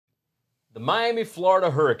The Miami, Florida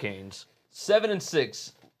Hurricanes,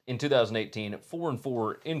 7-6 in 2018,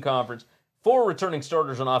 4-4 in conference. 4 returning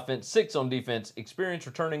starters on offense, 6 on defense. Experience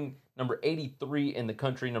returning number 83 in the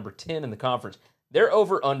country, number 10 in the conference. Their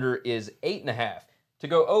over-under is 8.5. To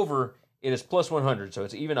go over, it is plus 100, so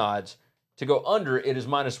it's even odds. To go under, it is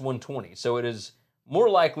minus 120. So it is more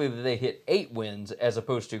likely that they hit 8 wins as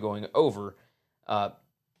opposed to going over.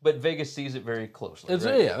 But Vegas sees it very closely.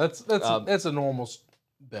 Right? Yeah, that's a normal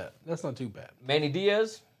bet. That's not too bad. Manny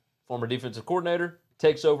Diaz, former defensive coordinator,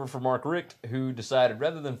 takes over for Mark Richt, who decided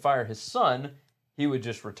rather than fire his son, he would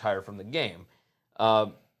just retire from the game.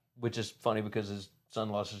 Which is funny because his son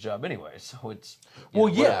lost his job anyway. So it's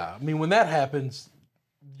I mean, when that happens,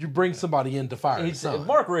 you bring somebody in to fire his son.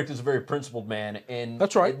 Mark Richt is a very principled man, and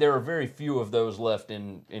that's right. There are very few of those left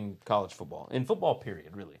in college football, in football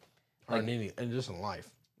period, really. And just in life.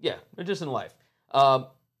 Yeah, just in life.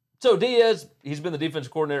 So Diaz, he's been the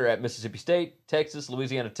defensive coordinator at Mississippi State, Texas,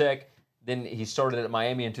 Louisiana Tech. Then he started at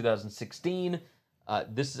Miami in 2016. I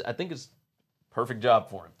think it's a perfect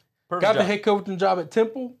job for him. Got the head coaching job at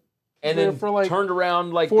Temple. And then for like turned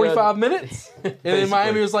around like 45 minutes. And then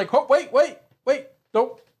Miami was like, oh, wait,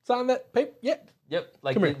 don't sign that paper yet. Yep.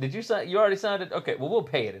 Like, did you sign? You already signed it? Okay, well, we'll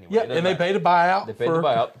pay it anyway. Yeah, and they paid a buyout. They paid the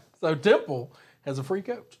buyout. So Temple has a free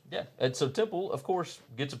coach. Yeah, and so Temple, of course,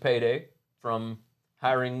 gets a payday from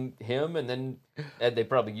hiring him, and then they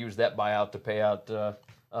probably use that buyout to pay out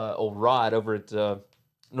old Rod over at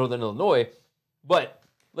Northern Illinois. But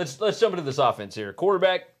let's jump into this offense here.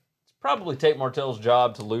 Quarterback, it's probably Tate Martell's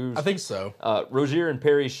job to lose. I think so. Rozier and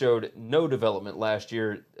Perry showed no development last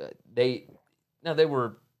year. They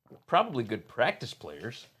were probably good practice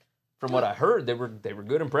players. From what I heard, they were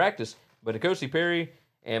good in practice. But N'Kosi Perry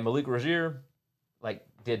and Malik Rozier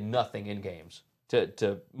did nothing in games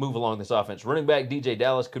to move along this offense. Running back DJ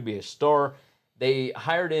Dallas could be a star. They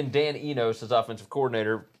hired in Dan Enos as offensive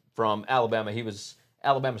coordinator from Alabama. He was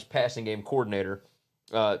Alabama's passing game coordinator.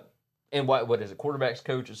 And what is it, quarterbacks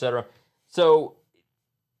coach, etc. So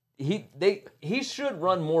he should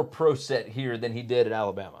run more pro set here than he did at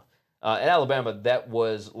Alabama. At Alabama, that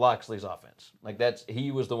was Loxley's offense.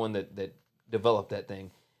 He was the one that developed that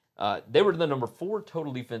thing. They were the number 4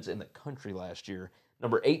 total defense in the country last year,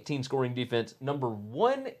 number 18 scoring defense, number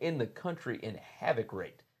 1 in the country in havoc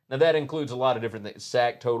rate. Now that includes a lot of different things: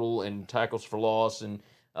 sack total and tackles for loss, and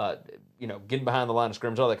getting behind the line of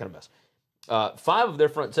scrimmage, all that kind of mess. 5 of their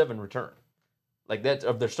front 7 return. That's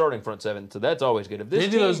of their starting front 7, so that's always good. If this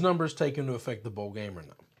do those numbers take into effect the bowl game or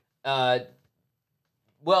no?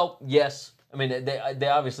 Well, yes. I mean, they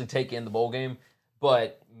obviously take in the bowl game,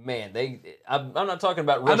 but man, I'm not talking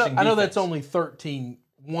about rushing defense. I know that's only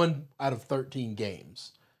 1 out of 13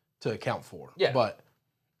 games to account for. Yeah, but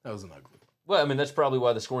that was an ugly. Well, I mean, that's probably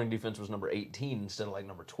why the scoring defense was number 18 instead of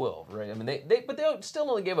number 12, right? I mean, they still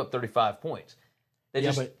only gave up 35 points. But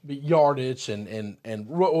yardage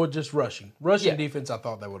or just rushing. Defense, I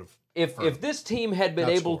thought that would have. If this team had been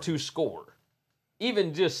able to score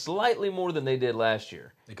even just slightly more than they did last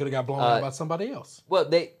year, they could have got blown out by somebody else. Well,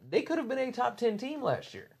 they could have been a top 10 team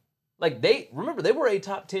last year. They were a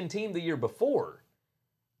top 10 team the year before,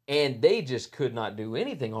 and they just could not do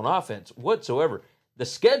anything on offense whatsoever. The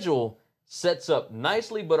schedule sets up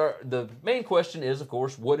nicely, but the main question is, of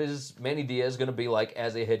course, what is Manny Diaz going to be like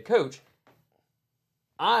as a head coach?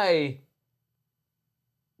 I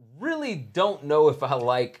really don't know if I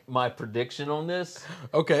like my prediction on this.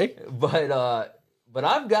 Okay. But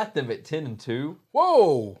I've got them at 10-2.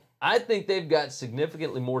 Whoa. I think they've got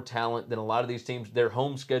significantly more talent than a lot of these teams. Their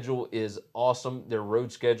home schedule is awesome. Their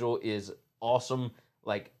road schedule is awesome.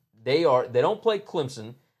 They don't play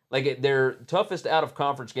Clemson. Their toughest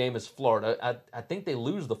out-of-conference game is Florida. I think they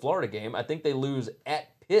lose the Florida game. I think they lose at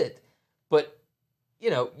Pitt. But,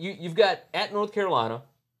 you've got at North Carolina,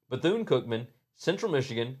 Bethune-Cookman, Central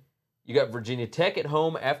Michigan. You got Virginia Tech at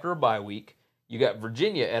home after a bye week. You got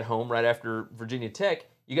Virginia at home right after Virginia Tech.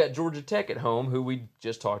 You got Georgia Tech at home, who we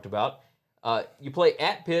just talked about. You play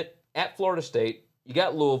at Pitt, at Florida State. You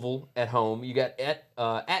got Louisville at home. You got at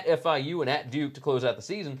FIU and at Duke to close out the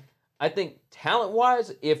season. I think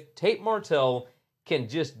talent-wise, if Tate Martell can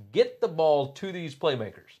just get the ball to these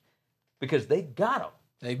playmakers, because they got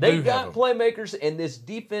them. They got playmakers, and this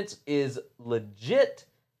defense is legit.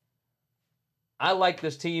 I like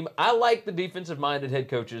this team. I like the defensive-minded head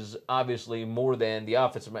coaches, obviously, more than the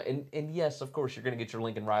offensive-minded. And yes, of course, you're going to get your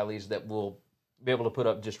Lincoln Rileys that will be able to put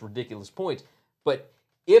up just ridiculous points. But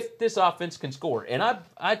if this offense can score, and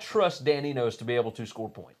I trust Dan Enos to be able to score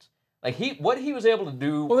points. What he was able to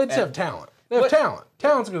do. Well, they just have talent. They have talent.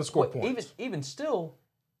 Talent's going to score points. Even still,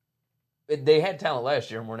 they had talent last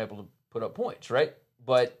year and weren't able to put up points, right?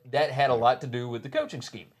 but that had a lot to do with the coaching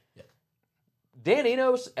scheme. Yeah. Dan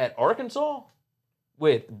Enos at Arkansas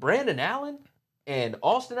with Brandon Allen and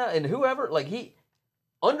Austin and whoever,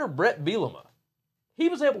 under Brett Bielema, he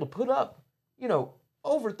was able to put up,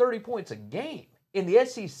 over 30 points a game in the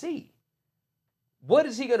SEC. What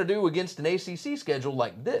is he going to do against an ACC schedule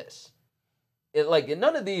like this?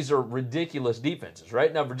 None of these are ridiculous defenses,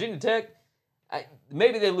 right? Now, Virginia Tech,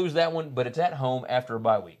 maybe they lose that one, but it's at home after a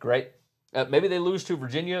bye week, right? Maybe they lose to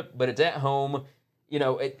Virginia, but it's at home,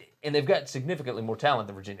 and they've got significantly more talent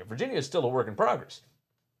than Virginia. Virginia is still a work in progress.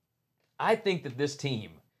 I think that this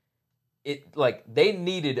team, they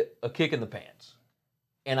needed a kick in the pants.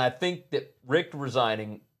 And I think that Rick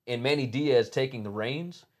resigning and Manny Diaz taking the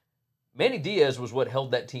reins, Manny Diaz was what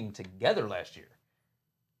held that team together last year.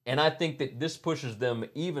 And I think that this pushes them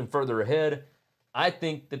even further ahead. I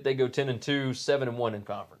think that they go 10-2, 7-1 in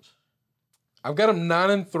conference. I've got them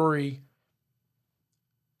 9-3.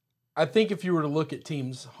 I think if you were to look at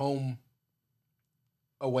teams' home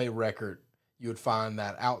away record, you would find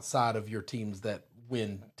that outside of your teams that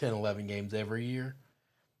win 10, 11 games every year,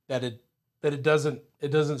 that it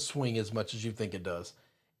doesn't swing as much as you think it does.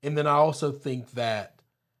 And then I also think that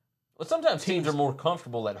sometimes teams are more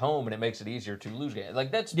comfortable at home, and it makes it easier to lose games.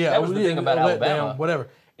 That was the thing about Alabama. Down, whatever.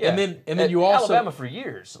 Yeah. And then you also Alabama for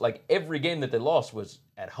years, every game that they lost was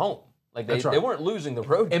at home. They weren't losing the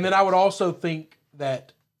road. And then I would also think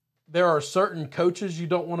that there are certain coaches you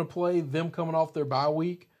don't want to play, them coming off their bye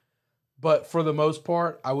week. But for the most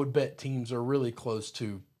part, I would bet teams are really close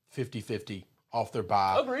to 50-50 off their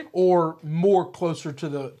bye. Agreed. Or more closer to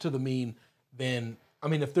the mean than,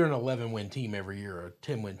 if they're an 11-win team every year or a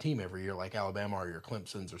 10-win team every year like Alabama or your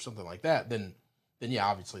Clemsons or something like that, then yeah,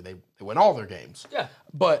 obviously they win all their games. Yeah.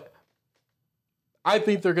 But I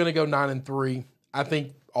think they're going to go 9-3. I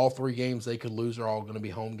think all 3 games they could lose are all going to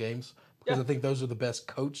be home games because I think those are the best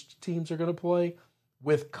coached teams are going to play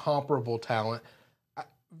with comparable talent.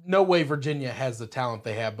 No way Virginia has the talent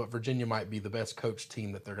they have, but Virginia might be the best coached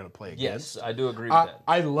team that they're going to play against. Yes, I do agree with that.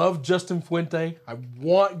 I love Justin Fuente. I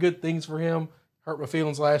want good things for him. Hurt my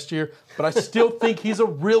feelings last year, but I still think he's a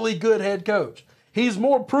really good head coach. He's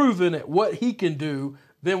more proven at what he can do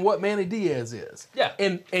than what Manny Diaz is. Yeah.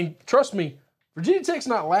 And trust me, Virginia Tech's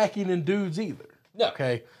not lacking in dudes either. No.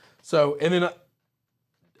 Okay. So, and then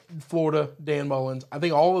Florida, Dan Mullins, I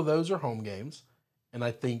think all of those are home games, and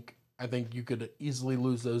I think you could easily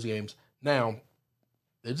lose those games. Now,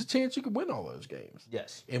 there's a chance you could win all those games.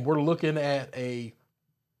 Yes. And we're looking at a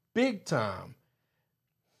big-time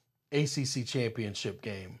ACC championship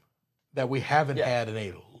game that we haven't had in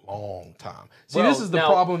a long time. See, this is the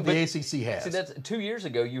problem the ACC has. See, that's 2 years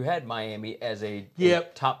ago. You had Miami as a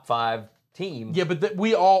top 5 team. Yeah, but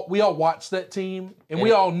we all watched that team, and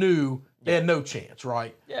we all knew they had no chance,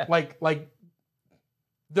 right? Yeah. Like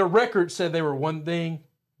their record said they were one thing,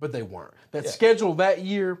 but they weren't. That schedule that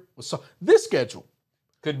year was this schedule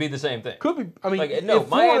could be the same thing. Could be.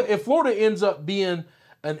 If Florida ends up being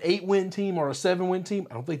an 8-win team or a 7-win team,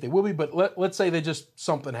 I don't think they will be, but let's say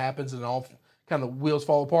something happens and all kind of wheels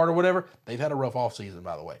fall apart or whatever. They've had a rough offseason,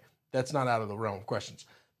 by the way. That's not out of the realm of questions.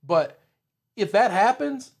 But if that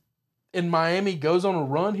happens and Miami goes on a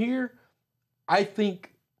run here, I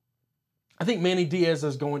think Manny Diaz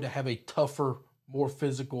is going to have a tougher, more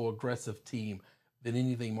physical, aggressive team than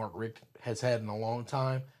anything Mark Richt has had in a long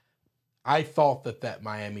time. I thought that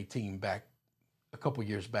Miami team back a couple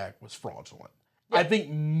years back was fraudulent. Yeah. I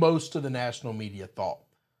think most of the national media thought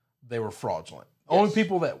they were fraudulent. Yes. Only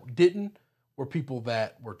people that didn't were people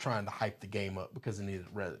that were trying to hype the game up because they needed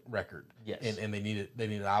record. Yes. And they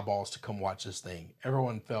needed eyeballs to come watch this thing.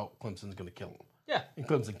 Everyone felt Clemson's going to kill them. Yeah. And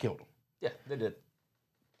Clemson killed them. Yeah, they did.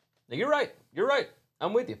 Now, you're right.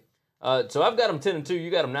 I'm with you. So I've got them 10-2.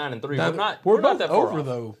 You got them 9-3. We're both not that far over off.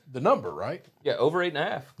 Though the number, right? Yeah, over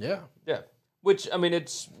 8.5. Yeah. Yeah. Which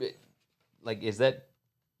is that?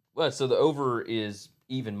 Well, so the over is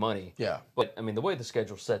even money. Yeah. But the way the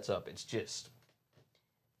schedule sets up, it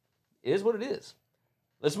is what it is.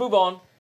 Let's move on.